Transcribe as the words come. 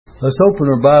Let's open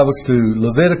our Bibles to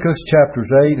Leviticus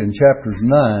chapters 8 and chapters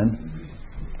 9.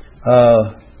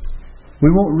 We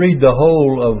won't read the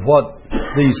whole of what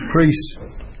these priests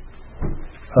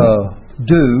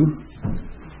do,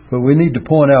 but we need to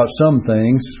point out some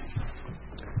things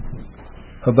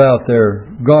about their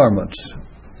garments.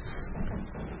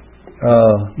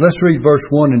 Let's read verse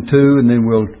 1 and 2, and then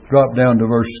we'll drop down to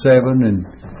verse 7 and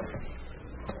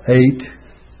 8,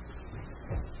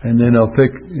 and then I'll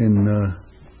pick in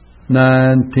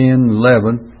 9, 10,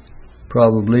 11,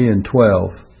 probably, and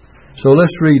 12. So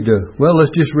let's read,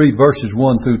 let's just read verses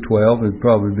 1 through 12. It'd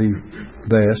probably be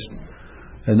best.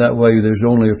 And that way there's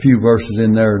only a few verses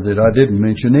in there that I didn't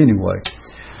mention anyway.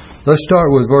 Let's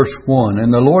start with verse 1.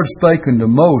 And the Lord spake unto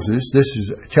Moses, this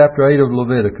is chapter 8 of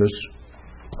Leviticus.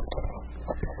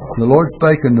 The Lord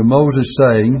spake unto Moses,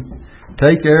 saying,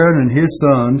 Take Aaron and his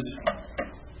sons,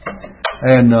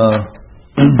 and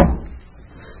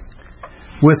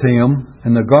with him,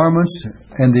 and the garments,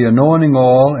 and the anointing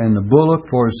oil, and the bullock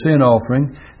for a sin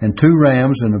offering, and 2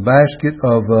 rams, and a basket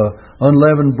of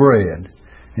unleavened bread.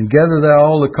 And gather thou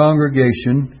all the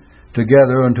congregation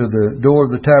together unto the door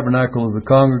of the tabernacle of the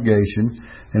congregation.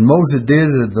 And Moses did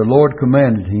as the Lord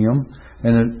commanded him,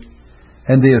 and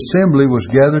the assembly was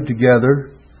gathered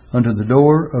together unto the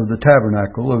door of the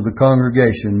tabernacle of the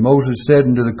congregation. Moses said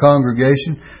unto the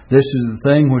congregation, This is the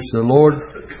thing which the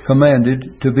Lord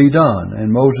commanded to be done. And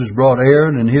Moses brought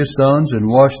Aaron and his sons, and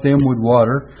washed them with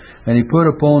water. And he put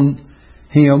upon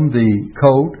him the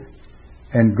coat,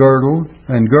 and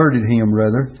girded him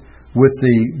with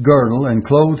the girdle, and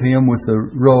clothed him with the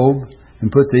robe,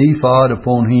 and put the ephod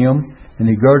upon him.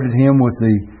 And he girded him with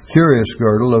the curious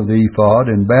girdle of the ephod,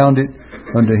 and bound it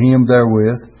unto him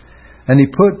therewith. And he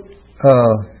put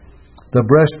the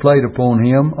breastplate upon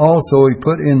him. Also he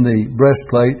put in the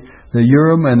breastplate the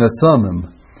Urim and the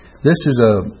Thummim. This is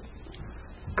a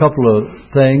couple of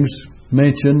things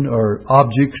mentioned, or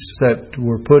objects that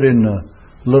were put in a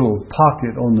little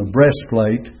pocket on the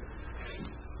breastplate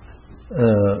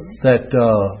that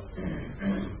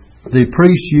the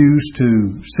priests used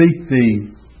to seek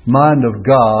the mind of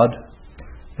God.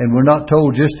 And we're not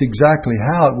told just exactly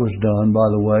how it was done, by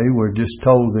the way. We're just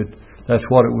told that that's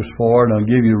what it was for, and I'll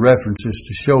give you references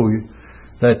to show you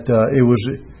that it was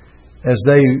as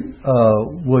they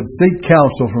would seek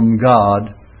counsel from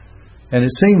God. And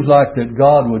it seems like that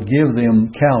God would give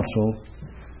them counsel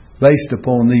based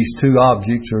upon these 2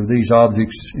 objects, or these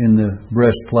objects in the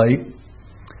breastplate.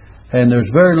 And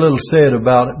there's very little said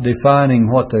about defining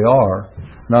what they are.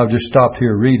 And I've just stopped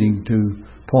here reading to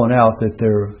point out that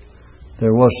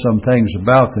there was some things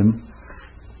about them.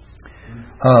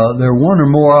 There are 1 or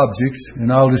more objects,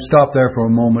 and I'll just stop there for a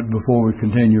moment before we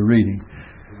continue reading.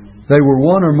 They were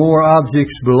 1 or more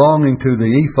objects belonging to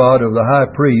the ephod of the high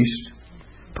priest,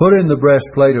 put in the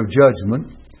breastplate of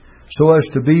judgment, so as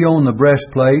to be on the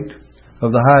breastplate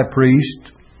of the high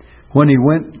priest when he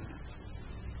went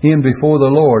in before the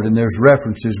Lord. And there's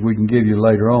references we can give you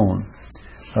later on.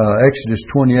 Exodus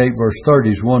 28 verse 30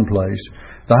 is one place.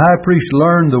 The high priest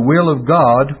learned the will of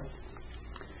God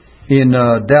in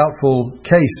doubtful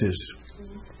cases.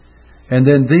 And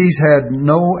then these had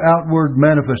no outward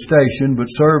manifestation, but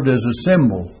served as a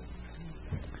symbol.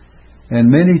 And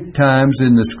many times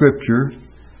in the Scripture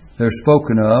they're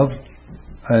spoken of,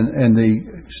 and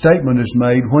the statement is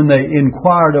made, when they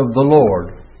inquired of the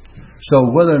Lord.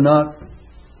 So whether or not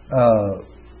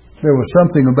there was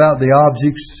something about the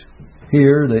objects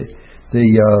here, the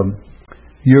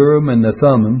Urim and the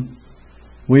Thummim,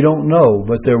 we don't know,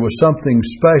 but there was something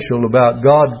special about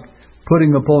God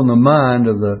putting upon the mind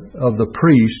of the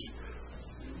priest,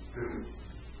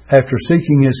 after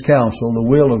seeking his counsel, the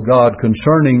will of God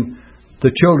concerning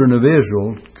the children of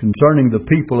Israel, concerning the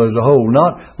people as a whole,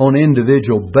 not on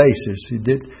individual basis.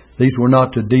 These were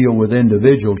not to deal with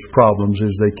individuals' problems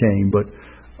as they came, but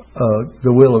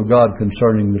the will of God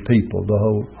concerning the people, the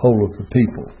whole of the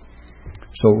people.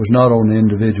 So it was not on the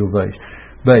individual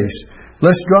base.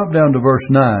 Let's drop down to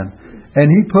verse 9. And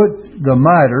he put the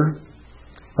mitre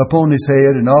upon his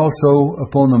head, and also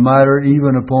upon the mitre,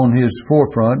 even upon his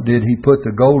forefront, did he put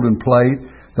the golden plate,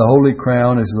 the holy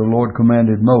crown, as the Lord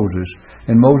commanded Moses.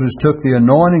 And Moses took the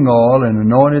anointing oil, and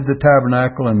anointed the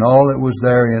tabernacle, and all that was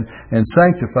therein, and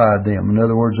sanctified them. In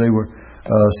other words, they were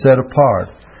set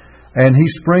apart. And he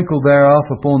sprinkled thereof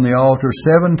upon the altar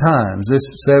 7 times. This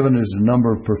 7 is the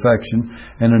number of perfection.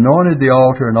 And anointed the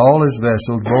altar and all his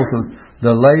vessels, both of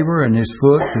the laver and his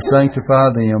foot, to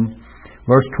sanctify them.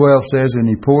 Verse 12 says, And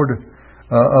he poured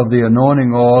of the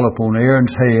anointing oil upon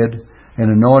Aaron's head,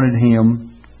 and anointed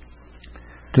him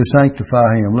to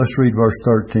sanctify him. Let's read verse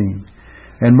 13.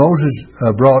 And Moses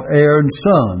brought Aaron's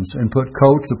sons, and put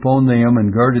coats upon them,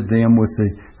 and girded them with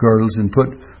the girdles, and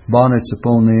put bonnets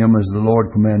upon them, as the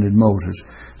Lord commanded Moses.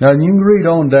 Now you can read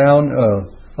on down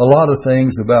a lot of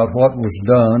things about what was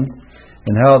done,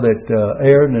 and how that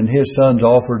Aaron and his sons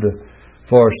offered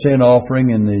for a sin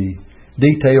offering, and the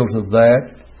details of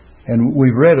that. And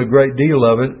we've read a great deal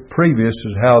of it previous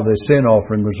as how the sin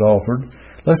offering was offered.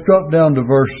 Let's drop down to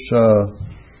verse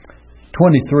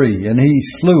 23. And he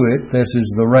slew it. This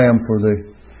is the ram for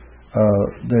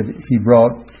that he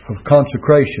brought of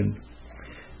consecration.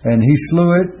 And he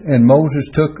slew it, and Moses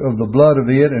took of the blood of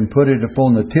it, and put it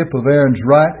upon the tip of Aaron's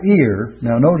right ear.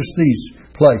 Now notice these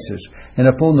places. And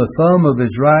upon the thumb of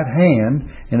his right hand,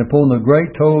 and upon the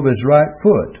great toe of his right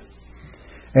foot.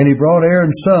 And he brought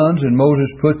Aaron's sons, and Moses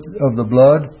put of the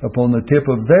blood upon the tip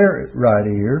of their right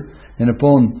ear, and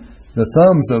upon the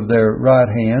thumbs of their right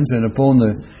hands, and upon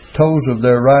the toes of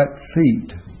their right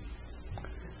feet.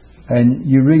 And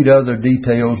you read other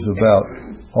details about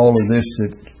all of this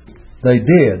that they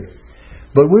did.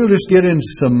 But we'll just get into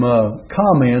some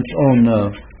comments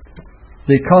on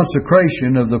the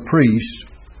consecration of the priests.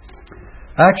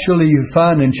 Actually, you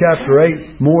find in chapter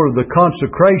 8 more of the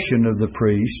consecration of the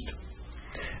priest.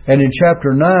 And in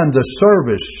chapter 9, the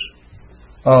service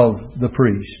of the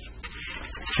priest.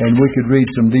 And we could read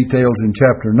some details in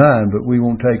chapter 9, but we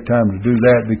won't take time to do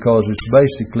that because it's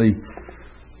basically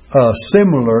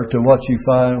similar to what you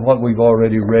find, what we've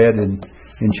already read in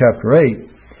chapter 8.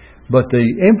 But the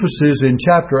emphasis in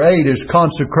chapter 8 is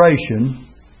consecration.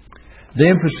 The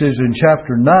emphasis in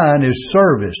chapter 9 is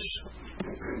service.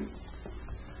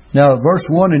 Now, verse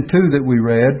 1 and 2 that we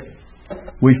read,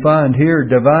 we find here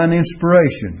divine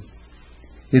inspiration.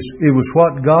 It was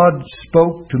what God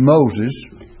spoke to Moses,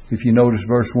 if you notice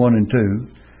verse 1 and 2,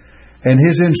 and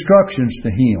His instructions to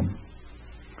him.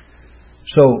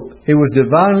 So it was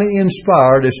divinely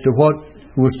inspired as to what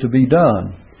was to be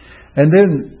done. And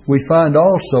then we find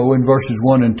also in verses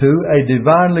 1 and 2 a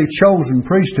divinely chosen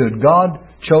priesthood. God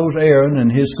chose Aaron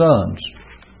and his sons.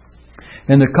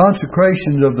 And the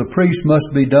consecration of the priest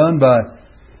must be done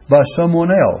by someone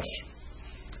else.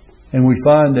 And we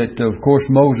find that, of course,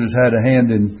 Moses had a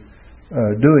hand in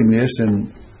doing this,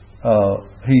 and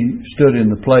he stood in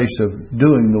the place of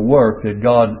doing the work that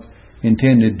God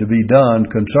intended to be done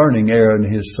concerning Aaron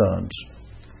and his sons.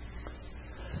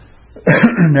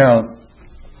 Now,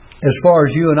 as far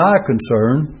as you and I are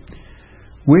concerned,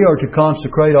 we are to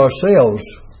consecrate ourselves.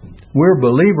 We're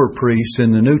believer priests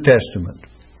in the New Testament.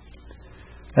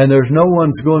 And there's no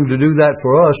one's going to do that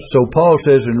for us. So Paul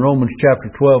says in Romans chapter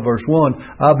 12, verse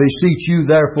 1, I beseech you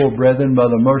therefore, brethren, by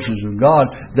the mercies of God,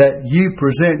 that you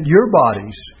present your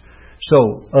bodies,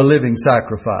 so a living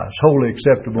sacrifice, wholly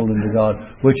acceptable unto God,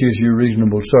 which is your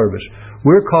reasonable service.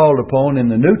 We're called upon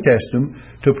in the New Testament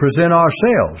to present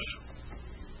ourselves.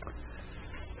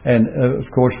 And of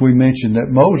course we mentioned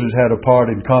that Moses had a part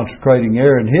in consecrating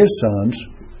Aaron and his sons,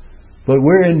 but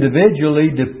we're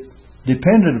individually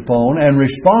dependent upon and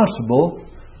responsible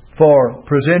for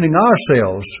presenting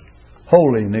ourselves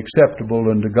holy and acceptable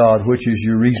unto God, which is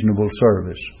your reasonable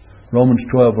service. Romans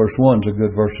 12 verse 1 is a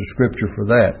good verse of Scripture for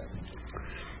that.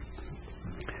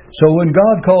 So when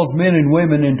God calls men and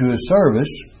women into His service,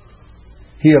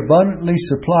 He abundantly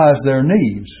supplies their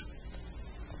needs.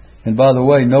 And by the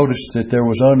way, notice that there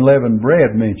was unleavened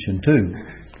bread mentioned too.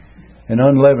 And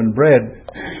unleavened bread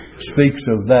speaks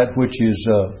of that which is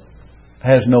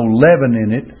has no leaven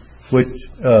in it, which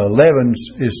leaven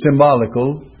is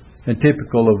symbolical and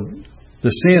typical of the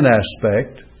sin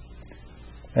aspect,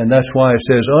 and that's why it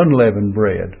says unleavened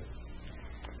bread.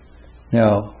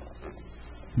 Now,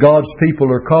 God's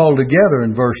people are called together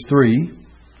in verse 3.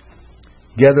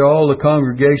 Gather all the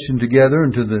congregation together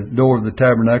into the door of the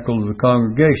tabernacle of the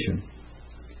congregation.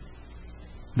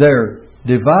 They're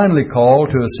divinely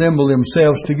called to assemble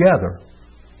themselves together.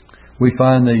 We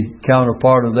find the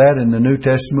counterpart of that in the New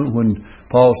Testament when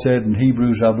Paul said in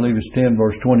Hebrews, I believe it's 10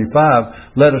 verse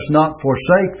 25, let us not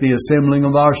forsake the assembling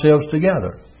of ourselves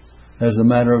together, as the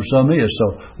manner of some is.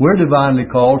 So we're divinely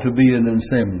called to be an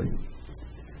assembly.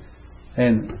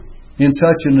 And in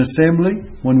such an assembly,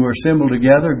 when we're assembled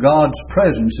together, God's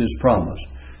presence is promised.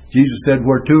 Jesus said,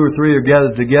 where 2 or 3 are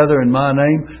gathered together in my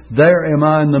name, there am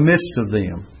I in the midst of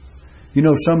them. You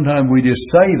know, sometimes we just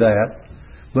say that,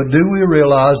 but do we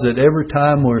realize that every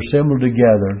time we're assembled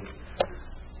together,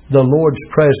 the Lord's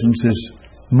presence is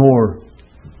more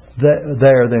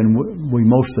there than we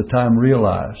most of the time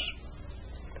realize?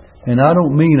 And I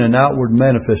don't mean an outward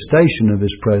manifestation of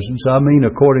His presence. I mean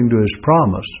according to His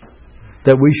promise,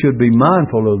 that we should be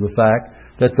mindful of the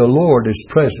fact that the Lord is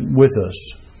present with us,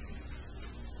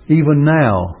 even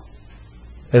now,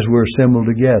 as we're assembled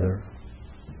together.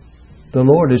 The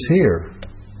Lord is here.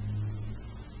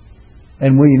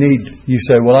 And we need, you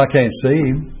say, well, I can't see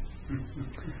Him.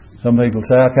 Some people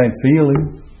say, I can't feel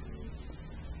Him.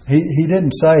 He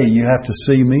didn't say you have to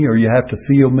see me or you have to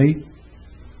feel me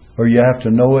or you have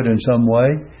to know it in some way,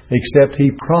 except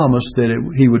He promised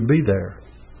that He would be there.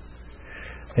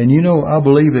 And you know, I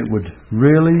believe it would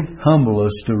really humble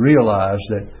us to realize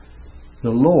that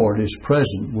the Lord is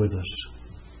present with us.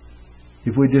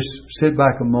 If we just sit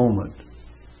back a moment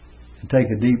and take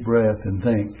a deep breath and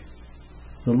think,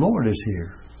 the Lord is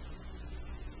here.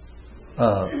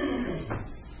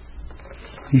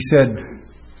 He said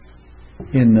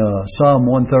in Psalm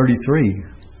 133,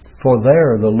 for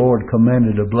there the Lord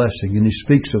commanded a blessing, and He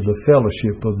speaks of the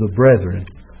fellowship of the brethren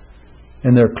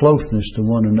and their closeness to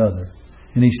one another.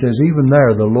 And He says, even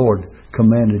there the Lord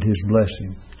commanded His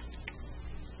blessing.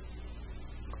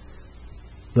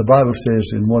 The Bible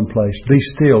says in one place, be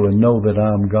still and know that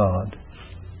I am God.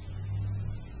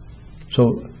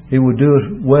 So it would do us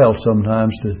well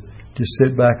sometimes to just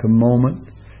sit back a moment.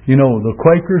 You know, the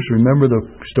Quakers, remember the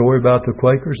story about the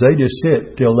Quakers? They just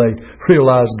sit till they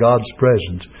realize God's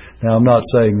presence. Now, I'm not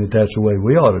saying that that's the way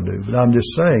we ought to do, but I'm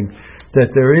just saying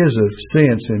that there is a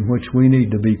sense in which we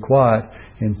need to be quiet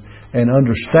and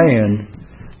understand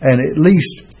and at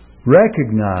least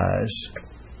recognize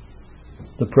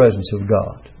the presence of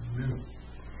God.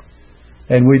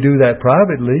 And we do that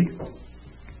privately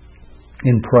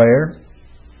in prayer.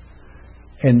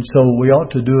 And so we ought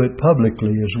to do it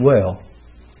publicly as well.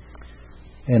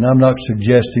 And I'm not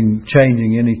suggesting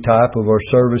changing any type of our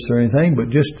service or anything,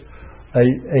 but just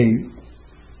a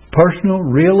personal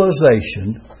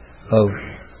realization of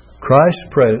Christ's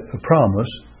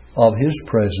promise of His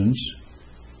presence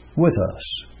with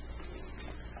us.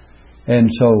 And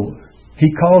so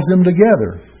He calls them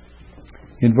together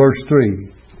in verse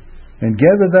 3. And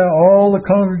gather thou all the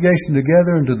congregation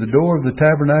together into the door of the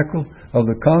tabernacle of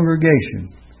the congregation.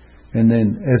 And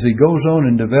then as he goes on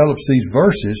and develops these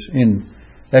verses in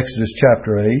Exodus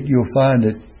chapter 8, you'll find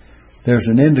that there's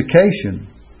an indication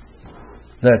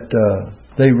that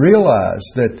they realize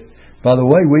that, by the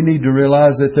way, we need to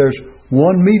realize that there's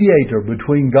one mediator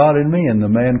between God and men, the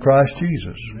man Christ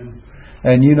Jesus. Amen.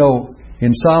 And you know,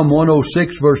 in Psalm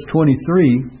 106 verse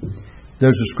 23,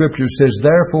 there's a scripture that says,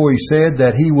 therefore He said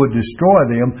that He would destroy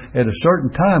them. At a certain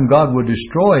time God would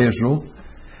destroy Israel.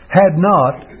 Had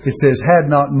not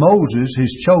Moses,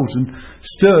 His chosen,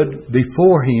 stood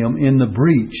before Him in the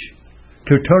breach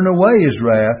to turn away His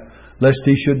wrath, lest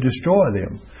He should destroy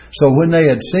them. So when they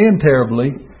had sinned terribly,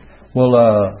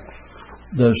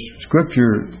 the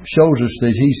scripture shows us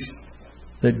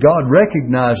that God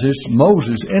recognizes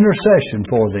Moses' intercession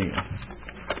for them.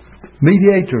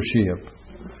 Mediatorship.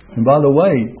 And by the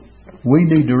way, we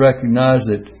need to recognize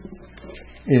that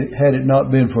had it not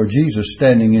been for Jesus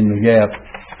standing in the gap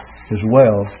as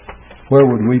well, where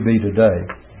would we be today?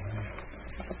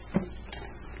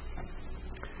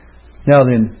 Now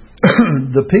then,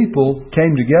 the people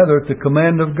came together at the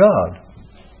command of God.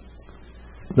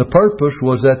 The purpose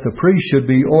was that the priest should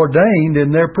be ordained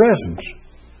in their presence.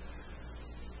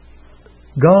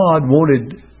 God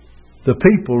wanted the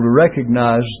people to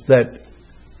recognize that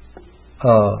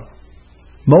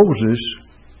Moses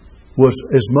was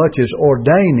as much as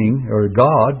ordaining, or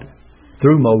God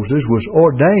through Moses was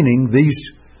ordaining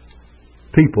these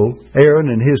people, Aaron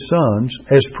and his sons,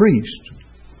 as priests.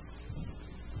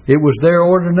 It was their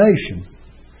ordination.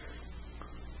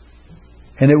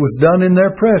 And it was done in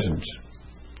their presence,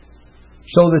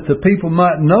 so that the people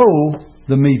might know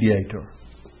the mediator.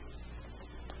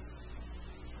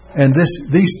 And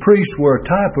these priests were a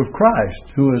type of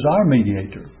Christ, who is our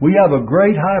mediator. We have a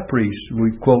great high priest.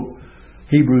 We quote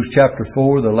Hebrews chapter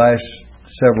 4, the last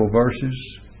several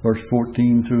verses, verse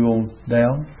 14 through on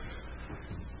down,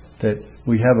 that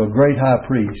we have a great high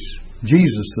priest,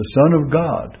 Jesus, the Son of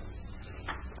God.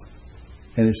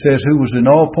 And it says, who was in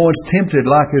all points tempted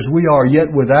like as we are,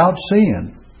 yet without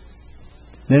sin.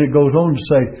 Then it goes on to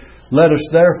say, let us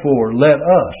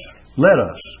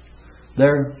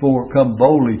therefore come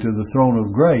boldly to the throne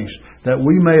of grace, that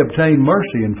we may obtain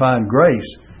mercy and find grace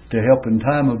to help in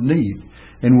time of need.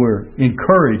 And we're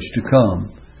encouraged to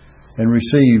come and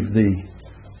receive the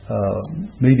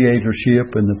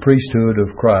mediatorship and the priesthood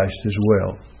of Christ as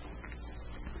well.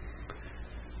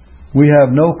 We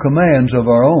have no commands of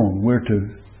our own. We're to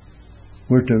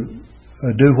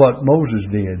do what Moses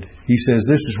did. He says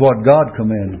this is what God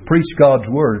commanded. Preach God's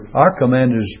Word. Our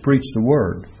command is to preach the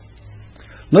Word.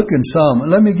 Look in Psalm,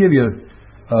 let me give you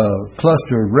a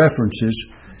cluster of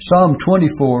references. Psalm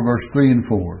 24, verse 3 and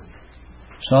 4.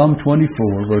 Psalm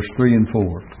 24, verse 3 and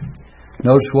 4.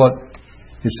 Notice what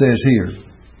It says here,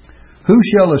 who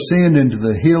shall ascend into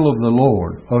the hill of the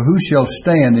Lord, or who shall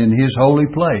stand in His holy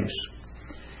place?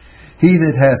 He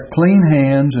that hath clean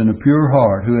hands and a pure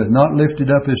heart, who hath not lifted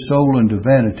up his soul unto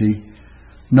vanity,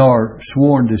 nor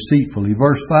sworn deceitfully.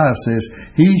 Verse 5 says,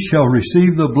 he shall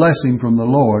receive the blessing from the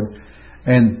Lord,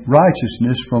 and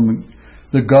righteousness from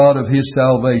the God of his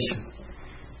salvation.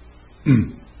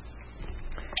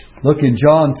 Look in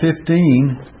John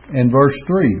 15 and verse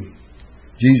 3.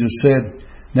 Jesus said,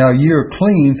 now ye are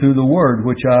clean through the word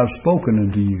which I have spoken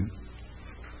unto you.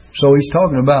 So He's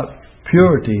talking about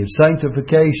purity and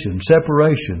sanctification,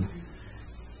 separation,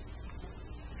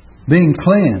 being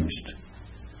cleansed.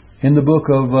 In the book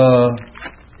of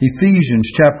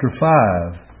Ephesians chapter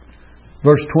 5,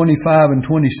 verse 25 and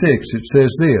 26, it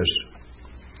says this,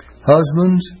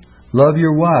 husbands, love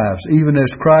your wives, even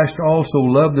as Christ also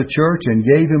loved the church and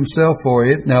gave Himself for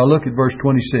it. Now look at verse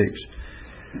 26.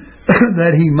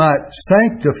 That He might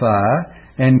sanctify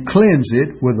and cleanse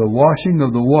it with the washing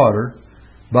of the water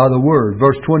by the word.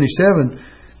 Verse 27,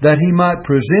 that He might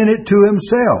present it to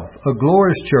Himself, a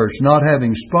glorious church, not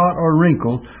having spot or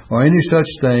wrinkle or any such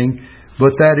thing,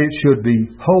 but that it should be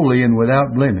holy and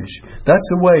without blemish. That's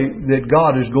the way that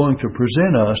God is going to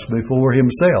present us before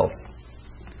Himself.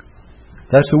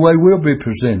 That's the way we'll be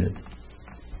presented.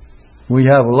 We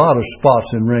have a lot of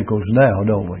spots and wrinkles now,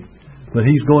 don't we? But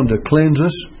He's going to cleanse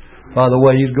us by the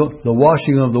way the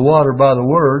washing of the water by the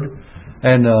word,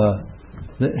 and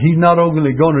He's not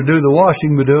only going to do the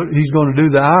washing, but He's going to do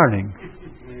the ironing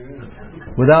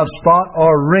without spot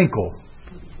or wrinkle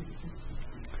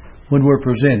when we're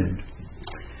presented.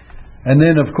 And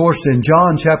then, of course, in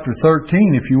John chapter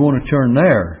 13, if you want to turn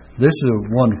there, this is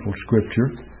a wonderful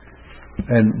scripture.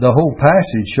 And the whole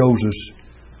passage shows us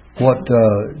what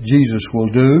Jesus will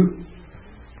do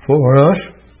for us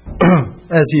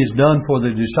as He has done for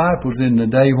the disciples in the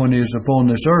day when He is upon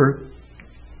this earth.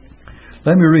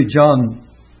 Let me read John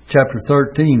chapter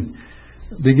 13,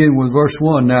 begin with verse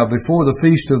 1. Now before the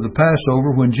feast of the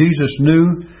Passover, when Jesus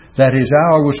knew that His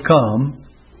hour was come,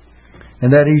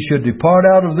 and that He should depart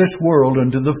out of this world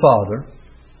unto the Father,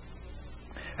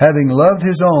 having loved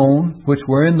His own which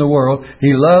were in the world,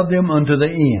 He loved them unto the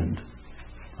end.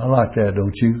 I like that,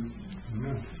 don't you?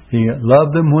 He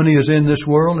loved them when He was in this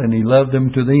world, and He loved them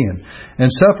to the end.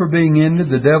 And supper being ended,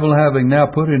 the devil having now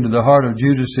put into the heart of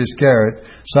Judas Iscariot,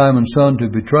 Simon's son, to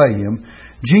betray Him,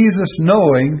 Jesus,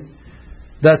 knowing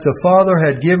that the Father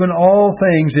had given all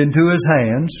things into His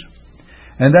hands,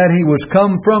 and that He was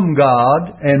come from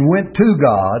God and went to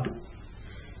God.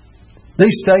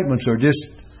 These statements are just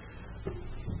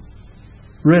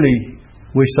really,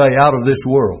 we say, out of this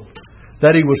world.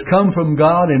 That He was come from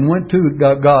God and went to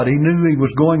God. He knew He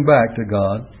was going back to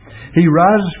God. He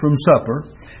rises from supper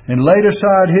and laid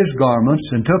aside His garments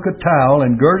and took a towel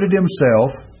and girded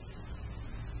Himself.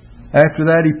 After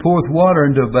that He poureth water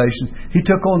into a basin. He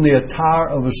took on the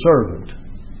attire of a servant.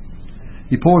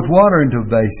 He poureth water into a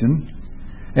basin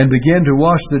and began to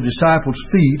wash the disciples'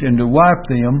 feet and to wipe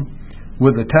them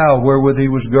with the towel wherewith He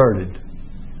was girded.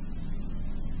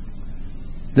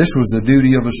 This was the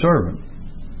duty of a servant.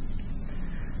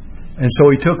 And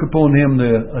so He took upon Him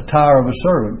the attire of a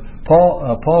servant.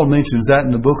 Paul mentions that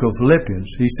in the book of Philippians.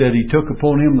 He said He took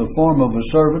upon Him the form of a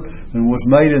servant and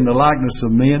was made in the likeness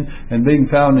of men, and being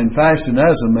found in fashion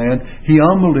as a man, He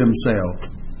humbled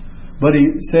Himself. But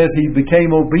He says He became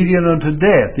obedient unto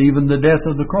death, even the death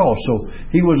of the cross. So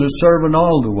He was a servant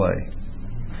all the way.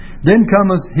 Then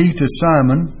cometh He to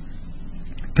Simon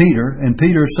Peter, and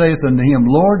Peter saith unto Him,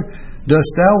 Lord,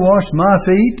 dost Thou wash my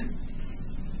feet?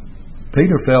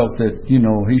 Peter felt that, he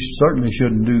certainly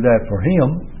shouldn't do that for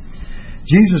him.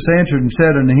 Jesus answered and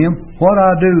said unto him, what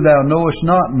I do thou knowest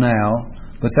not now,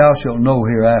 but thou shalt know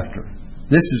hereafter.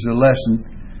 This is a lesson.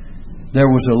 There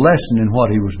was a lesson in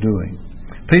what He was doing.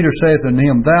 Peter saith unto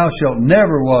Him, thou shalt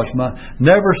never wash my...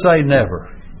 Never say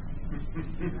never.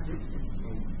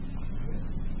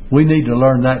 We need to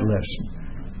learn that lesson.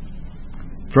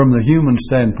 From the human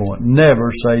standpoint,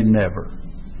 never say never.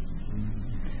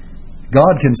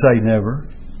 God can say never.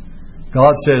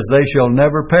 God says they shall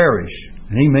never perish.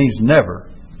 And He means never.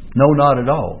 No, not at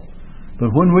all.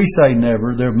 But when we say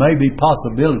never, there may be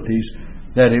possibilities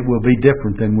that it will be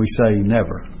different than we say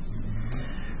never.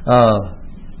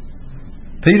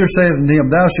 Peter saith unto Him,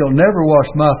 thou shalt never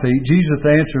wash my feet. Jesus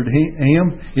answered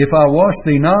him, if I wash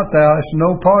thee not, thou hast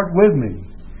no part with me.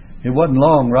 It wasn't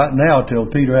long right now till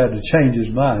Peter had to change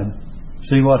his mind.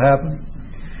 See what happened?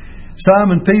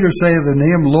 Simon Peter saith unto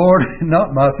Him, Lord,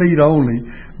 not my feet only,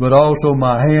 but also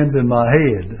my hands and my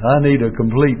head. I need a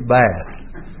complete bath.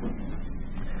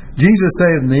 Jesus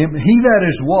saith unto him, he that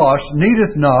is washed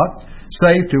needeth not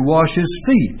save to wash his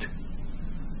feet.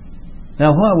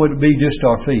 Now, why would it be just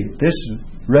our feet? This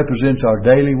represents our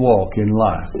daily walk in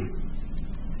life.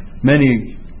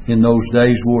 Many in those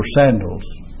days wore sandals.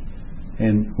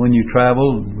 And when you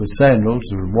travel with sandals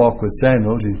or walk with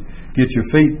sandals, you get your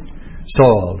feet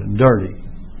soiled and dirty.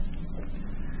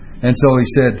 And so he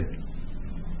said,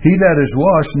 he that is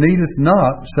washed needeth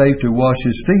not save to wash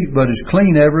his feet, but is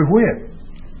clean every whit.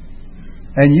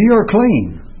 And ye are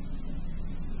clean.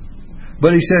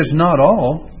 But he says, not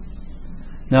all.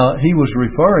 Now, he was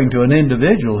referring to an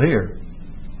individual here.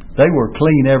 They were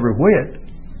clean every whit,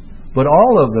 but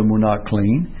all of them were not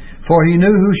clean. For he knew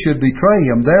who should betray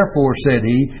him. Therefore said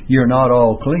he, you're not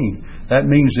all clean. That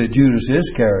means that Judas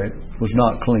Iscariot was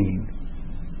not clean.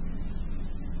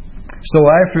 So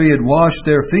after he had washed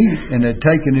their feet and had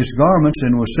taken his garments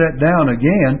and was set down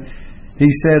again, he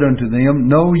said unto them,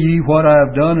 know ye what I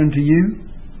have done unto you?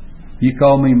 Ye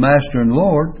call me Master and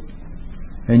Lord,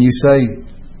 and ye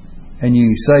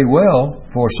say, well,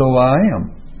 for so I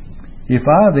am. If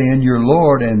I then, your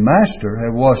Lord and Master,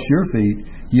 have washed your feet,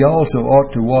 ye also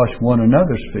ought to wash one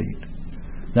another's feet.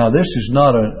 Now, this is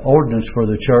not an ordinance for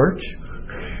the church,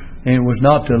 and it was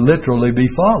not to literally be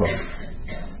followed.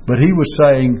 But he was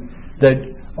saying that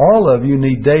all of you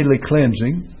need daily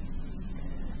cleansing,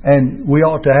 and we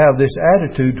ought to have this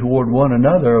attitude toward one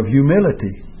another of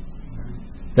humility,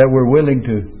 that we're willing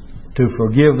to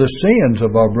forgive the sins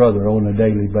of our brother on a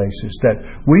daily basis, that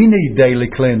we need daily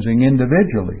cleansing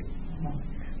individually.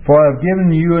 For I have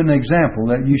given you an example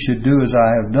that you should do as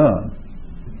I have done.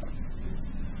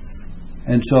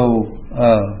 And so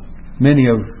many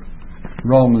have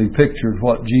wrongly pictured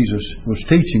what Jesus was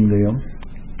teaching them.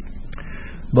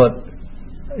 But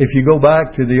if you go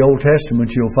back to the Old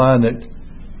Testament, you'll find that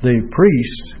the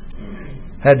priest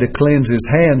had to cleanse his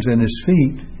hands and his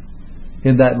feet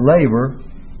in that laver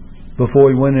before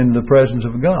he went into the presence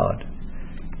of God.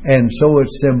 And so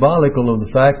it's symbolical of the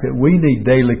fact that we need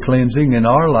daily cleansing in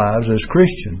our lives as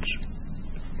Christians.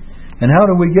 And how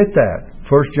do we get that?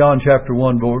 1 John chapter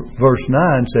 1 verse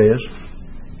 9 says,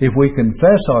 if we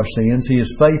confess our sins, he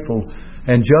is faithful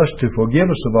and just to forgive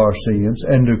us of our sins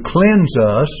and to cleanse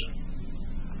us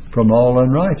from all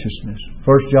unrighteousness.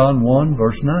 1 John 1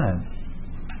 verse 9.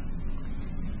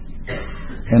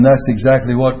 And that's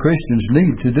exactly what Christians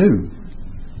need to do.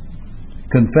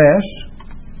 Confess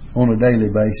on a daily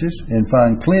basis and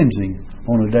find cleansing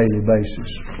on a daily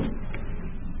basis.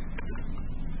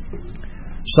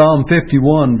 Psalm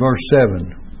 51 verse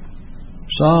 7.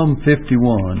 Psalm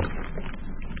 51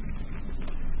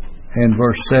 and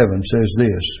verse 7 says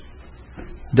this.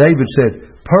 David said,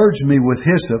 purge me with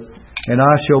hyssop and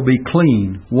I shall be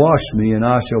clean. Wash me and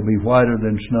I shall be whiter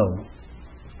than snow.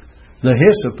 The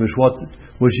hyssop is what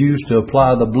was used to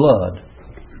apply the blood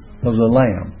of the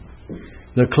lamb.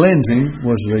 The cleansing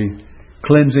was the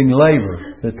cleansing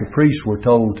laver that the priests were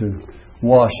told to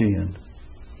wash in.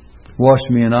 Wash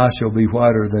me and I shall be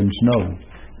whiter than snow.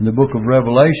 In the book of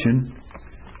Revelation,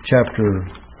 chapter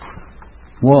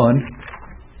 1,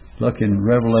 look in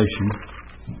Revelation,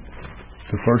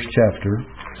 the first chapter.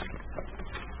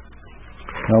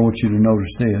 I want you to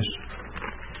notice this.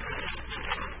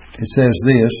 It says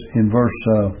this in verse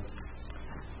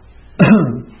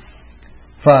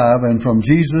 5, and from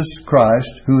Jesus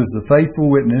Christ, who is the faithful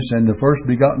witness and the first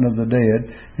begotten of the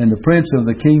dead, and the prince of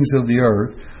the kings of the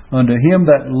earth, unto him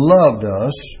that loved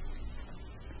us,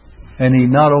 and he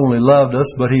not only loved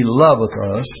us, but he loveth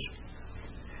us,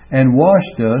 and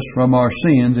washed us from our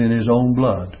sins in his own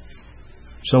blood.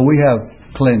 So we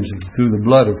have cleansing through the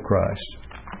blood of Christ.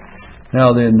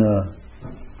 Now then,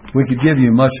 we could give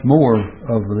you much more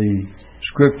of the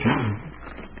scriptures,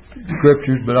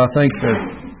 but I think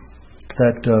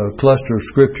that cluster of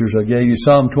scriptures I gave you,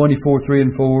 Psalm 24, 3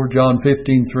 and 4, John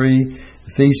 15, 3,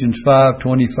 Ephesians 5,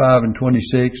 25 and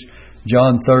 26,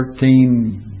 John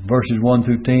 13, verses 1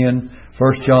 through 10,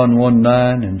 1 John 1,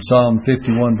 9, and Psalm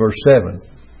 51, verse 7.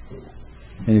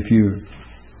 And if you're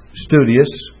studious,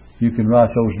 you can write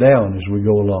those down as we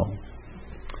go along.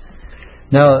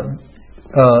 Now,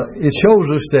 it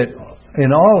shows us that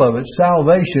in all of it,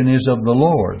 salvation is of the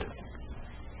Lord.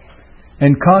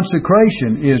 And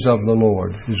consecration is of the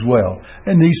Lord as well.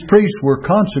 And these priests were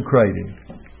consecrated.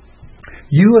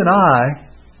 You and I,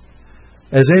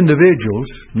 as individuals,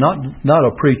 not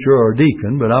a preacher or a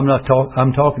deacon, but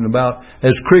I'm talking about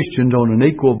as Christians on an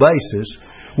equal basis,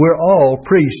 we're all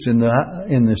priests in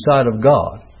the sight of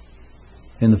God,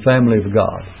 in the family of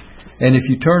God. And if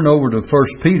you turn over to 1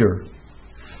 Peter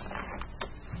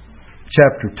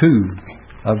chapter 2,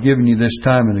 I've given you this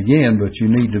time and again, but you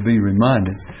need to be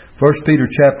reminded. 1 Peter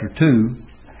chapter 2,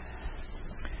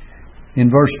 in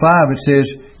verse 5 it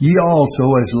says, ye also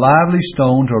as lively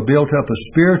stones are built up a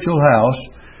spiritual house,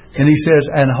 and he says,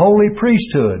 and holy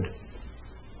priesthood.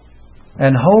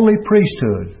 And holy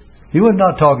priesthood. He was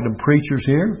not talking to preachers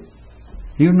here.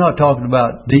 He was not talking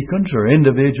about deacons or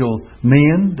individual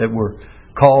men that were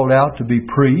called out to be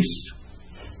priests.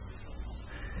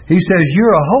 He says,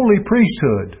 you're a holy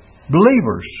priesthood,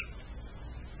 believers,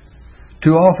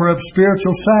 to offer up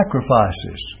spiritual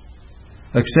sacrifices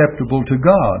acceptable to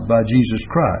God by Jesus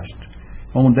Christ.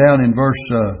 On down in verse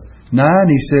 9,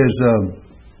 he says,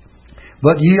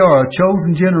 but ye are a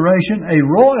chosen generation, a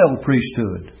royal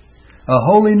priesthood, a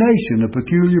holy nation, a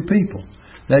peculiar people,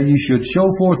 that ye should show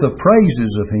forth the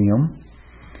praises of Him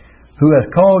who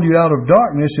hath called you out of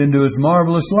darkness into His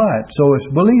marvelous light. So it's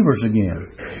believers again.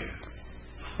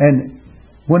 And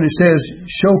when it says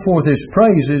show forth His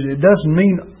praises, it doesn't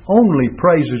mean only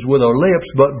praises with our lips,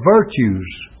 but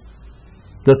virtues.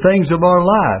 The things of our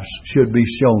lives should be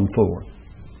shown forth.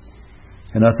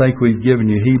 And I think we've given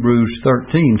you Hebrews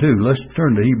 13 too. Let's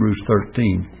turn to Hebrews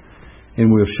 13 and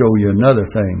we'll show you another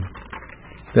thing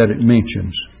that it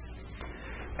mentions.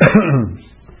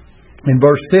 In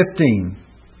verse 15,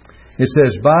 it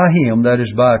says, by Him, that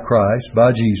is by Christ,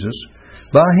 by Jesus,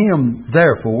 by Him,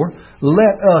 therefore,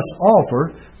 let us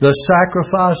offer the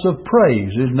sacrifice of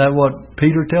praise. Isn't that what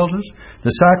Peter tells us?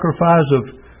 The sacrifice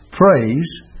of praise.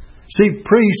 See,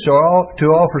 priests are to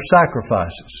offer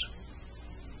sacrifices.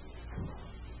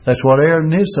 That's what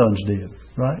Aaron and his sons did,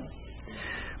 right?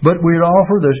 But we'd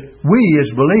offer, we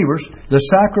as believers, the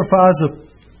sacrifice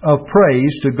of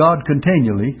praise to God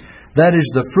continually. That is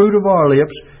the fruit of our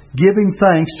lips, giving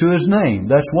thanks to His name.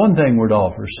 That's one thing we're to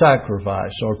offer,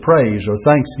 sacrifice or praise or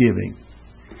thanksgiving.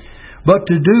 But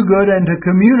to do good and to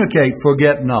communicate,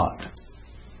 forget not.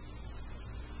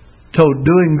 So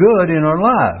doing good in our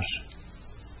lives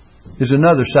is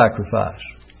another sacrifice.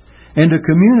 And to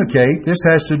communicate, this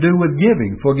has to do with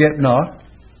giving, forget not.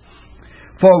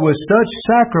 For with such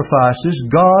sacrifices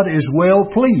God is well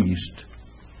pleased.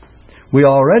 We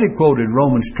already quoted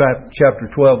Romans chapter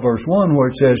 12 verse 1 where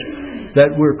it says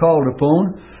that we're called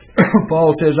upon.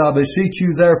 Paul says, I beseech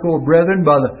you therefore, brethren,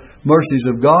 by the mercies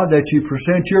of God, that you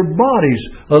present your bodies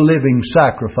a living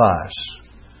sacrifice,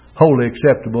 wholly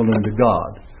acceptable unto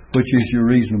God, which is your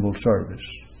reasonable service.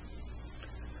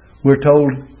 We're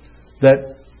told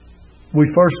that we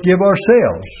first give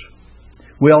ourselves.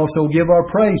 We also give our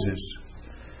praises.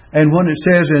 And when it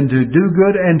says, and to do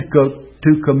good and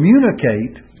to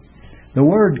communicate, the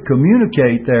word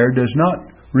communicate there does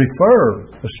not refer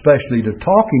especially to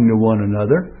talking to one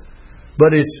another,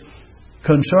 but it's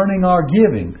concerning our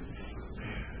giving.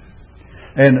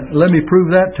 And let me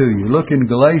prove that to you. Look in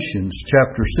Galatians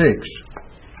chapter 6.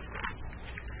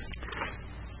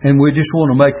 And we just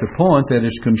want to make the point that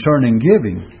it's concerning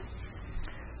giving.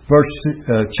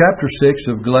 Chapter 6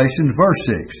 of Galatians, verse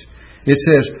 6. It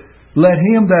says, let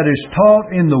him that is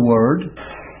taught in the word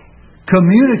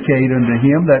communicate unto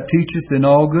him that teacheth in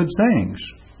all good things.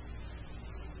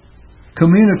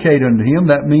 Communicate unto him,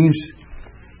 that means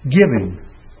giving.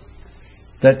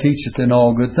 That teacheth in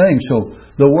all good things. So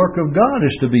the work of God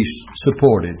is to be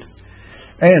supported.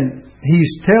 And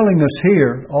He's telling us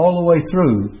here all the way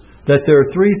through that there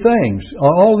are three things.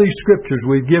 All these scriptures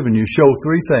we've given you show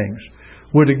three things.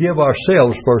 We're to give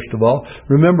ourselves, first of all.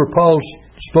 Remember, Paul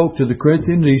spoke to the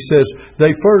Corinthians. He says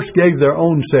they first gave their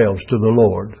own selves to the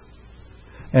Lord,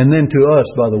 and then to us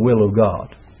by the will of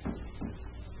God.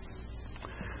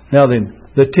 Now then,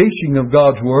 the teaching of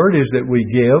God's Word is that we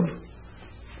give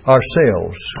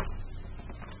ourselves,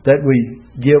 that we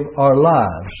give our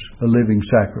lives a living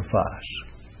sacrifice,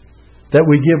 that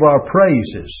we give our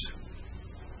praises,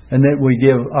 and that we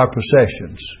give our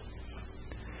possessions.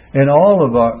 And all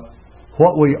of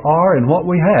what we are and what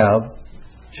we have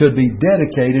should be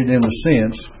dedicated in a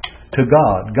sense to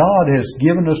God. God has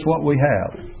given us what we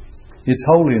have. It's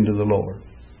holy unto the Lord.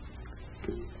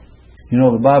 You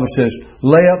know, the Bible says,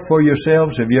 lay up for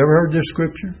yourselves, have you ever heard this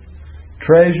scripture?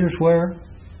 Treasures where?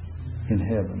 In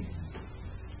heaven.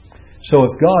 So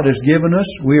if God has given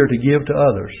us, we are to give to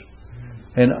others.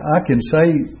 And I can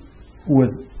say with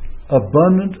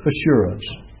abundant assurance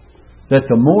that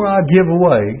the more I give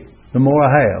away, the more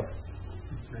I have.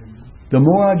 The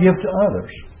more I give to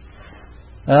others.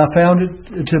 And I found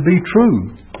it to be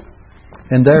true.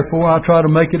 And therefore I try to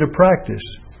make it a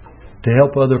practice to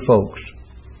help other folks.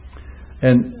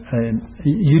 And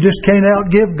you just can't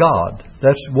outgive God.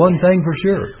 That's one thing for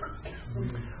sure.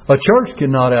 A church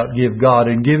cannot outgive God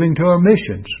in giving to our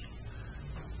missions.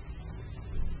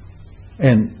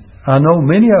 And I know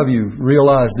many of you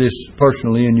realize this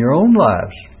personally in your own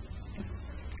lives.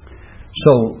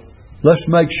 So let's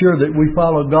make sure that we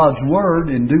follow God's Word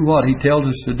and do what He tells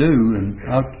us to do. And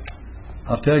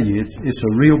I'll tell you, it's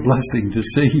a real blessing to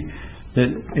see that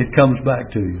it comes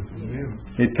back to you.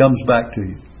 It comes back to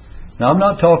you. Now, I'm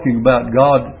not talking about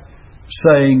God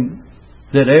saying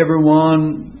that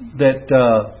everyone that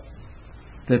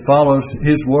follows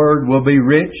His Word will be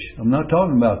rich. I'm not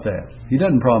talking about that. He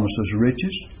doesn't promise us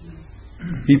riches.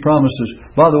 He promises,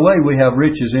 by the way, we have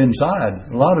riches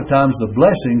inside. A lot of times the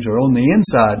blessings are on the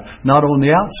inside, not on the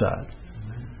outside.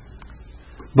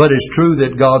 But it's true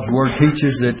that God's Word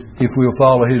teaches that if we'll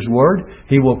follow His Word,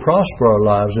 He will prosper our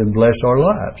lives and bless our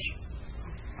lives.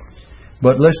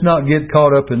 But let's not get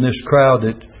caught up in this crowd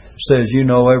that says,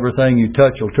 everything you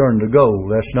touch will turn to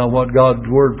gold. That's not what God's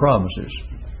Word promises.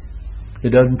 It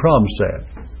doesn't promise that.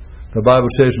 The Bible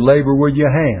says, labor with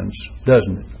your hands,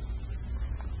 doesn't it?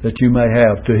 That you may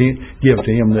have to give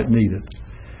to him that needeth.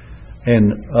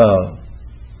 And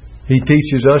He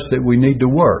teaches us that we need to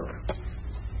work.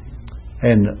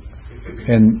 And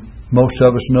most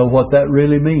of us know what that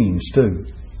really means too.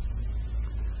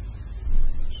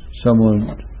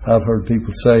 I've heard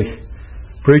people say,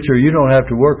 preacher, you don't have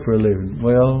to work for a living.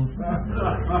 Well,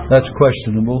 that's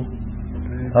questionable.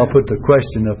 I'll put the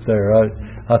question up there.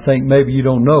 I think maybe you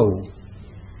don't know.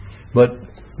 But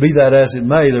be that as it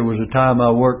may, there was a time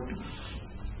I worked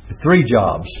 3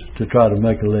 jobs to try to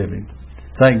make a living.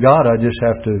 Thank God I just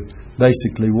have to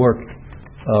basically work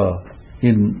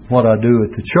in what I do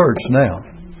at the church now.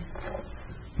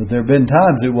 But there have been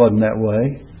times it wasn't that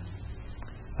way.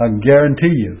 I can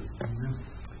guarantee you.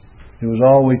 It was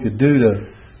all we could do to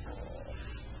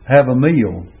have a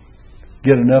meal,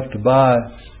 get enough to buy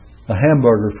a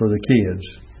hamburger for the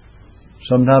kids.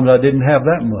 Sometimes I didn't have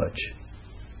that much.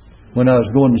 When I was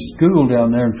going to school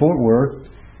down there in Fort Worth,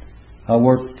 I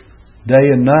worked day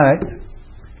and night,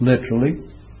 literally,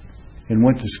 and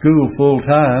went to school full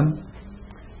time.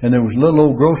 And there was a little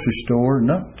old grocery store,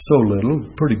 not so little,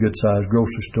 pretty good sized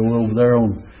grocery store over there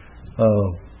on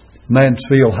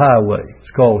Mansfield Highway.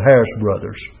 It's called Harris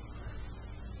Brothers.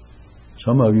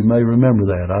 Some of you may remember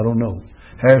that. I don't know.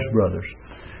 Harris Brothers.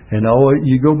 And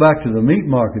you go back to the meat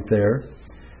market there,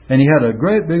 and he had a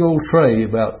great big old tray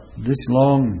about this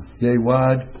long, yay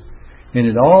wide, and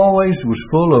it always was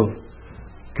full of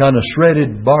kind of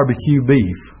shredded barbecue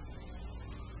beef.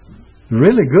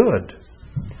 Really good.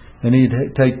 And he'd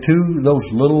take 2 of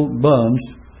those little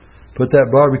buns, put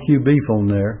that barbecue beef on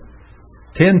there,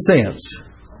 10 cents.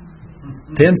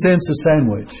 10 cents a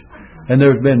sandwich. And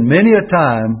there's been many a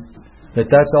time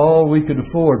that's all we could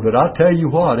afford. But I'll tell you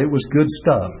what, it was good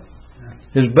stuff.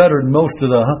 It's better than most of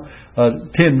the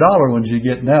 $10 ones you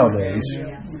get nowadays.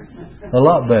 A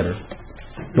lot better.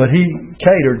 But he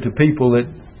catered to people that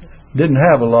didn't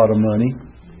have a lot of money,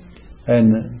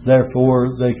 and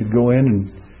therefore they could go in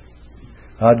and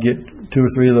I'd get 2 or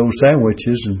 3 of those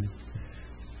sandwiches and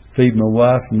feed my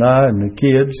wife and I and the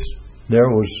kids.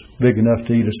 Daryl was big enough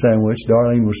to eat a sandwich.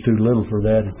 Darlene was too little for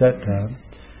that at that time.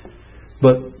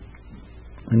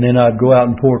 And then I'd go out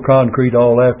and pour concrete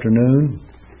all afternoon,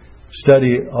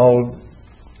 study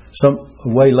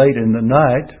way late in the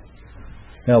night.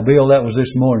 Now, Bill, that was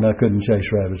this morning. I couldn't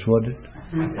chase rabbits, wasn't it?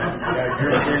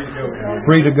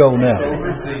 Free to go now.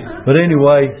 But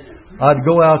anyway, I'd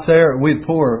go out there, we'd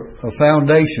pour a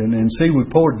foundation, and see, we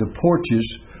poured the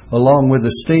porches along with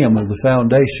the stem of the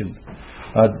foundation.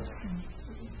 I'd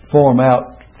form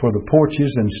out for the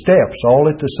porches and steps all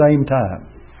at the same time.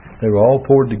 They were all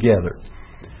poured together.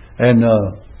 And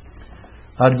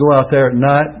I'd go out there at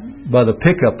night by the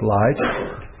pickup lights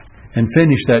and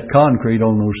finish that concrete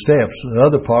on those steps. The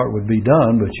other part would be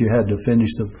done, but you had to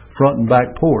finish the front and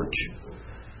back porch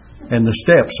and the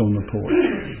steps on the porch.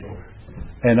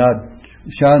 And I'd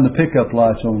shine the pickup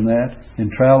lights on that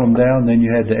and trowel them down. Then you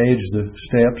had to edge the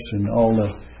steps and all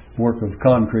the work of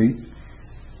concrete.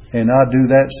 And I'd do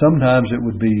that. Sometimes it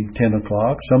would be 10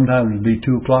 o'clock. Sometimes it would be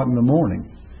 2 o'clock in the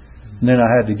morning. And then I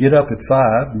had to get up at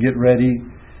 5 and get ready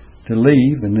to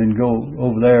leave and then go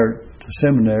over there to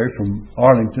seminary from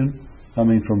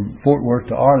Fort Worth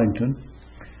to Arlington,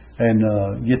 and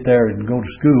get there and go to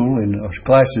school. And our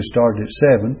classes started at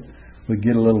 7. We'd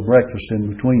get a little breakfast in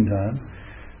between time.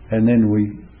 And then we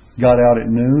got out at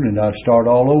noon, and I'd start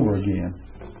all over again.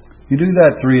 You do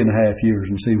that 3.5 years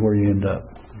and see where you end up.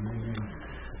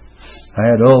 I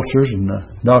had ulcers, and the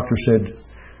doctor said,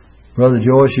 Brother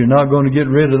Joyce, you're not going to get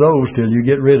rid of those till you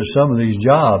get rid of some of these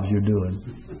jobs you're doing.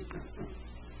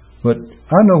 But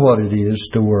I know what it is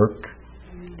to work,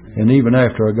 and even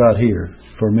after I got here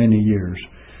for many years.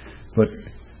 But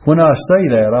when I say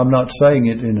that, I'm not saying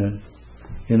it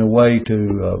in a way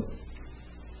to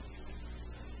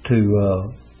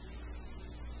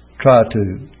try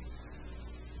to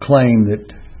claim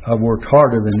that I've worked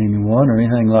harder than anyone or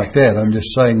anything like that. I'm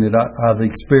just saying that I've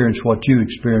experienced what you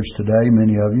experienced today,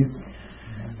 many of you,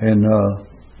 and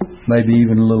maybe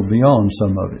even a little beyond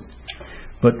some of it.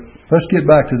 But let's get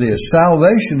back to this.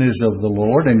 Salvation is of the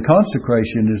Lord, and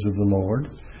consecration is of the Lord.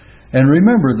 And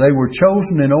remember, they were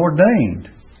chosen and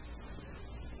ordained.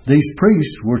 These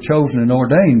priests were chosen and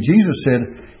ordained. Jesus said,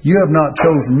 "You have not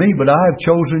chosen me, but I have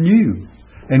chosen you."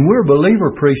 And we're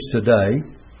believer priests today.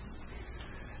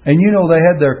 And you know, they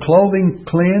had their clothing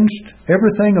cleansed.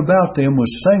 Everything about them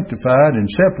was sanctified and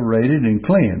separated and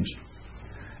cleansed.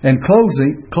 And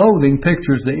clothing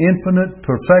pictures the infinite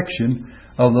perfection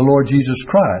of the Lord Jesus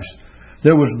Christ.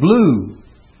 There was blue,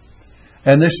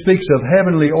 and this speaks of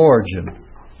heavenly origin.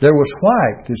 There was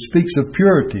white, that speaks of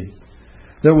purity.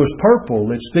 There was purple,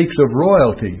 that speaks of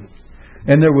royalty.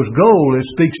 And there was gold, that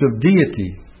speaks of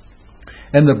deity.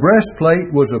 And the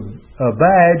breastplate was a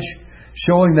badge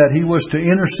showing that he was to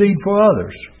intercede for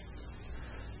others.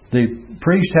 The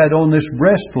priest had on this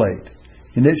breastplate,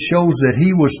 and it shows that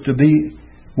he was to be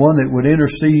one that would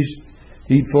intercede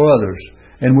for others.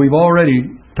 And we've already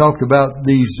talked about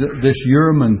this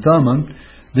Urim and Thummim.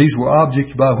 These were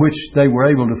objects by which they were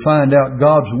able to find out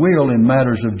God's will in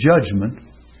matters of judgment.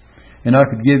 And I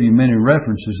could give you many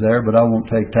references there, but I won't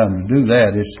take time to do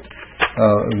that. It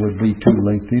would be too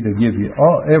lengthy to give you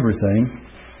everything.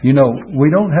 You know,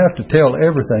 we don't have to tell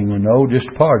everything we know,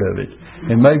 just part of it.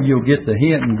 And maybe you'll get the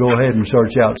hint and go ahead and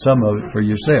search out some of it for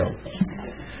yourself.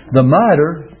 The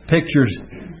mitre pictures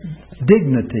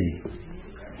dignity.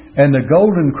 And the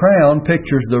golden crown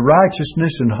pictures the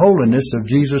righteousness and holiness of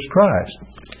Jesus Christ.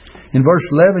 In verse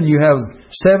 11, you have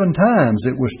 7 times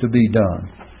it was to be done.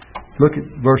 Look at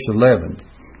verse 11.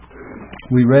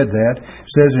 We read that. It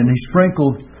says, "And he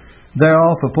sprinkled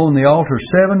thereof upon the altar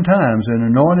 7 times, and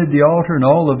anointed the altar and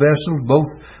all the vessels, both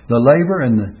the laver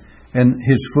and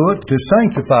his foot, to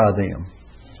sanctify them."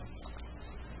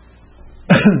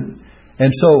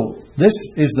 And so, this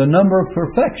is the number of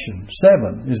perfection.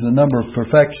 7 is the number of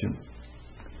perfection.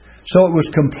 So it was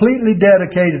completely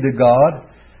dedicated to God,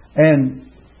 and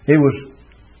it was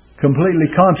completely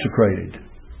consecrated.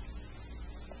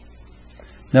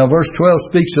 Now verse 12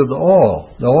 speaks of the oil.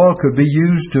 The oil could be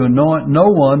used to anoint no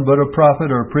one but a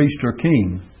prophet or a priest or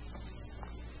king.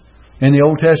 In the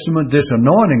Old Testament, this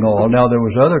anointing oil, now there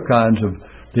was other kinds of,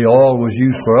 the oil was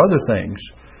used for other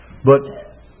things, but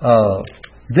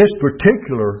this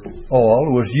particular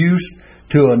oil was used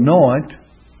to anoint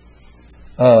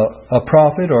a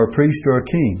prophet or a priest or a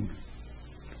king.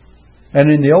 And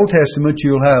in the Old Testament,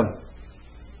 you'll have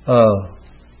a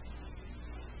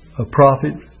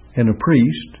prophet and a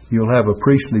priest. You'll have a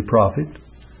priestly prophet.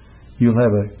 You'll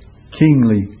have a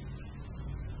kingly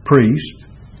priest,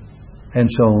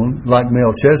 and so on. Like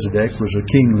Melchizedek was a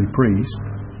kingly priest,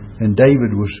 and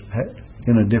David was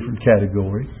in a different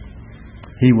category.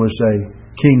 He was a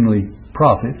kingly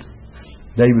prophet.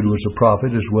 David was a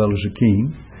prophet as well as a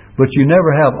king. But you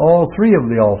never have all 3 of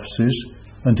the offices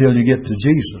until you get to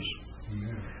Jesus.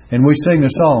 And we sing a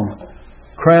song,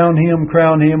 crown him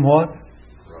what?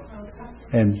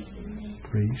 And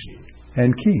priest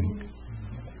and king,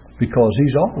 because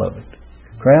he's all of it.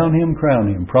 Crown him,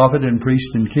 prophet and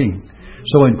priest and king.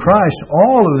 So in Christ,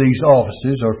 all of these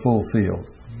offices are fulfilled.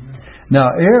 Now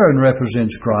Aaron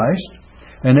represents Christ,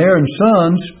 and Aaron's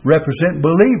sons represent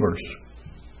believers.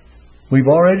 We've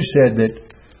already said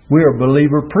that we are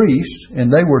believer priests, and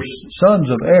they were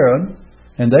sons of Aaron,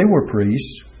 and they were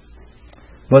priests,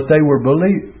 but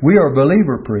we are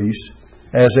believer priests,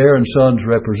 as Aaron's sons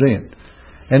represent.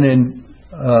 And in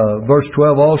verse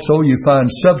 12 also you find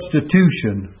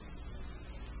substitution.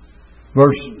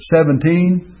 Verse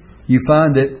 17, you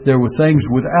find that there were things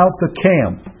without the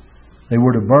camp. They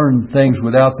were to burn things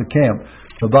without the camp.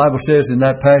 The Bible says in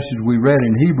that passage we read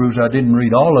in Hebrews, I didn't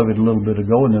read all of it a little bit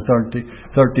ago, in the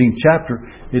 13th chapter,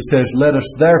 it says, "Let us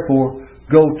therefore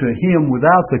go to him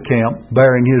without the camp,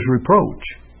 bearing his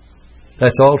reproach."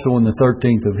 That's also in the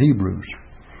 13th of Hebrews.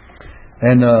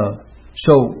 And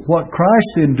so what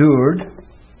Christ endured,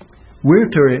 we're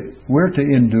to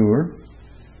endure,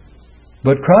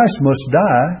 but Christ must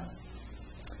die,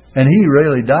 and He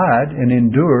really died and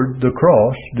endured the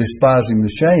cross, despising the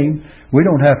shame. We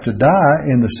don't have to die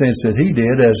in the sense that He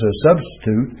did as a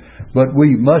substitute, but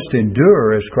we must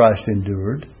endure as Christ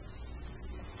endured.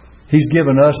 He's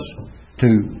given us to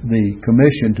the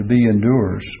commission to be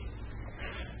endurers.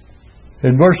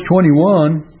 In verse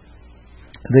 21,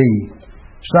 the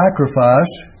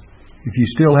sacrifice, if you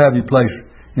still have your place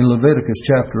in Leviticus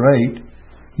chapter 8,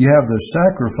 you have the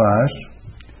sacrifice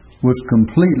was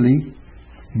completely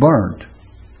burnt.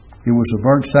 It was a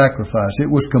burnt sacrifice.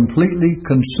 It was completely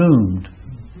consumed.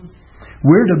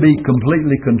 We're to be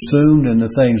completely consumed in the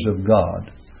things of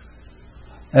God.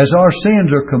 As our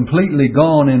sins are completely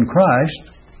gone in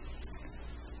Christ,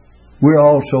 we're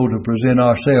also to present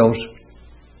ourselves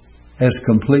as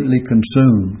completely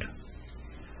consumed.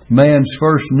 Man's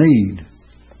first need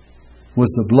was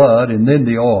the blood and then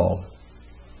the oil.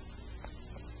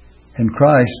 And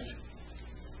Christ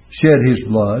shed His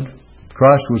blood.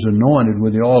 Christ was anointed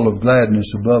with the oil of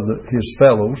gladness above His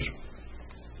fellows.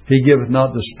 He giveth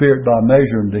not the Spirit by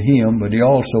measure unto Him, but He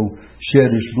also shed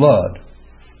His blood.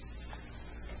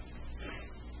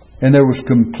 And there was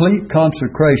complete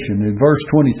consecration. In verse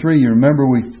 23, you remember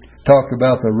we talked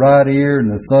about the right ear and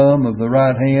the thumb of the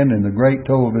right hand and the great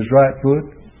toe of his right foot.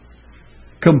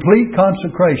 Complete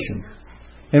consecration.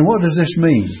 And what does this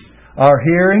mean? Our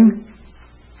hearing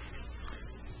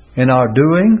and our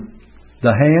doing,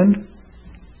 the hand,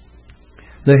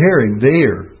 the hearing, the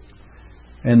ear,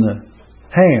 and the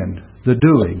hand, the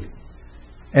doing,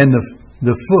 and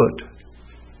the foot,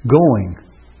 going.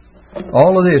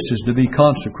 All of this is to be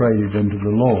consecrated unto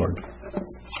the Lord.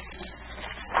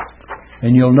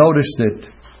 And you'll notice that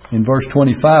in verse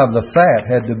 25, the fat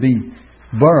had to be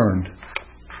burned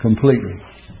completely.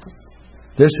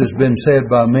 This has been said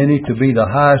by many to be the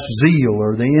highest zeal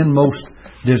or the inmost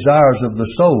desires of the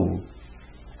soul.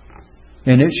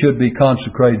 And it should be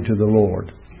consecrated to the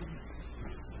Lord.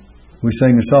 We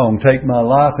sing a song, "Take my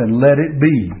life and let it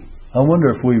be." I wonder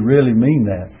if we really mean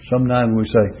that. Sometimes we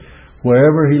say,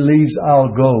 "Wherever He leads, I'll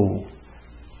go."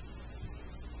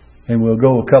 And we'll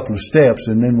go a couple of steps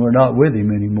and then we're not with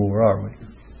Him anymore, are we?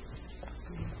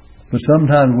 But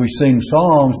sometimes we sing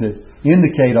songs that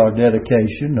indicate our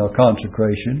dedication, our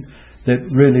consecration, that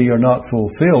really are not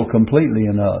fulfilled completely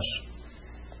in us.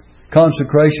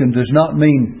 Consecration does not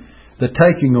mean the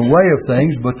taking away of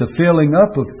things, but the filling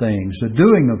up of things, the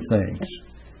doing of things.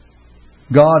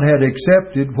 God had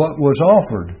accepted what was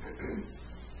offered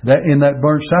that in that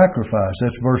burnt sacrifice.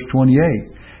 That's verse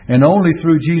 28. And only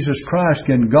through Jesus Christ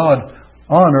can God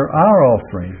honor our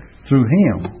offering, through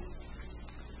Him.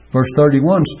 Verse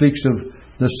 31 speaks of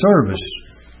the service,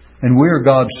 and we are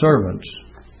God's servants.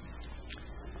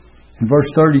 In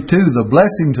verse 32, the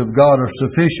blessings of God are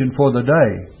sufficient for the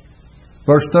day.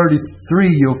 Verse 33,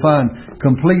 you'll find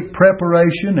complete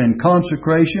preparation and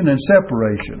consecration and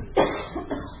separation.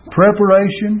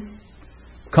 Preparation,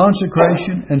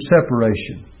 consecration, and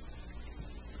separation.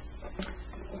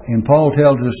 And Paul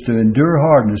tells us to endure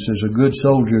hardness as a good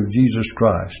soldier of Jesus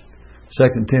Christ.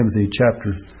 2 Timothy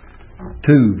chapter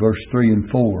 2, verse 3 and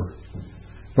 4.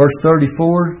 Verse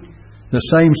 34, the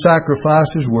same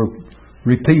sacrifices were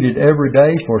repeated every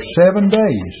day for 7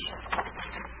 days.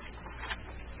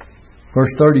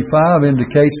 Verse 35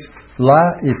 indicates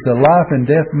it's a life and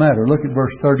death matter. Look at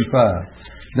verse 35.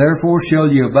 Therefore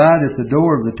shall ye abide at the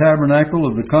door of the tabernacle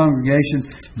of the congregation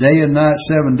day and night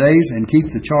 7 days, and keep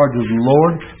the charge of the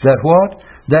Lord, that what?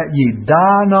 That ye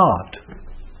die not.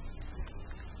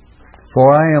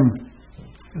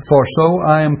 For so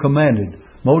I am commanded.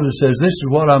 Moses says, this is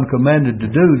what I'm commanded to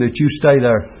do, that you stay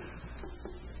there,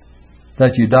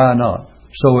 that you die not.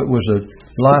 So it was a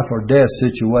life or death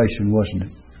situation, wasn't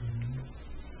it?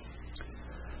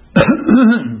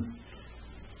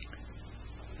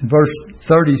 In verse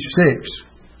 36,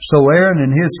 so Aaron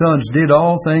and his sons did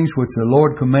all things which the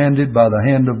Lord commanded by the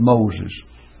hand of Moses.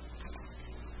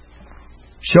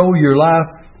 Show your life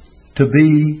to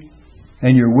be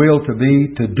and your will to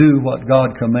be to do what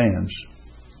God commands.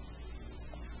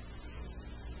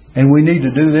 And we need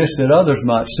to do this that others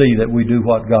might see that we do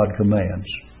what God commands.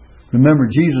 Remember,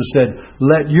 Jesus said,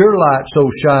 let your light so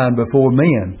shine before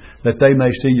men that they may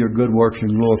see your good works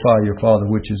and glorify your Father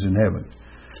which is in heaven.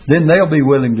 Then they'll be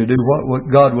willing to do what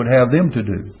God would have them to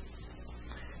do.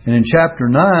 And in chapter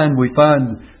 9, we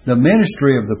find the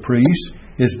ministry of the priest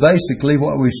is basically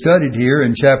what we studied here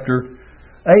in chapter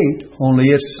 8, only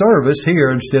it's service here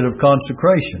instead of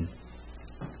consecration.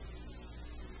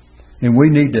 And we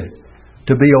need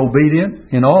to be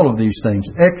obedient in all of these things.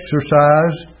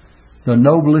 Exercise the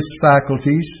noblest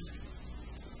faculties,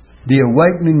 the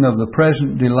awakening of the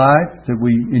present delight that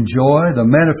we enjoy, the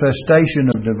manifestation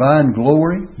of divine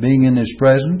glory, being in His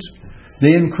presence,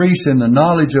 the increase in the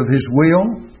knowledge of His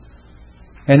will,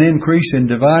 and increase in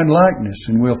divine likeness.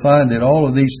 And we'll find that all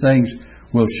of these things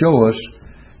will show us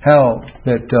how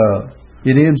that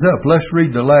it ends up. Let's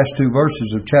read the last 2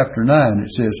 verses of chapter 9.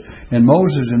 It says, and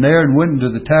Moses and Aaron went into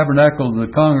the tabernacle of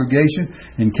the congregation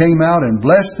and came out and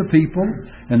blessed the people,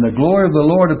 and the glory of the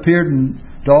Lord appeared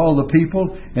to all the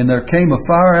people, and there came a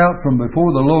fire out from before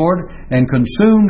the Lord and consumed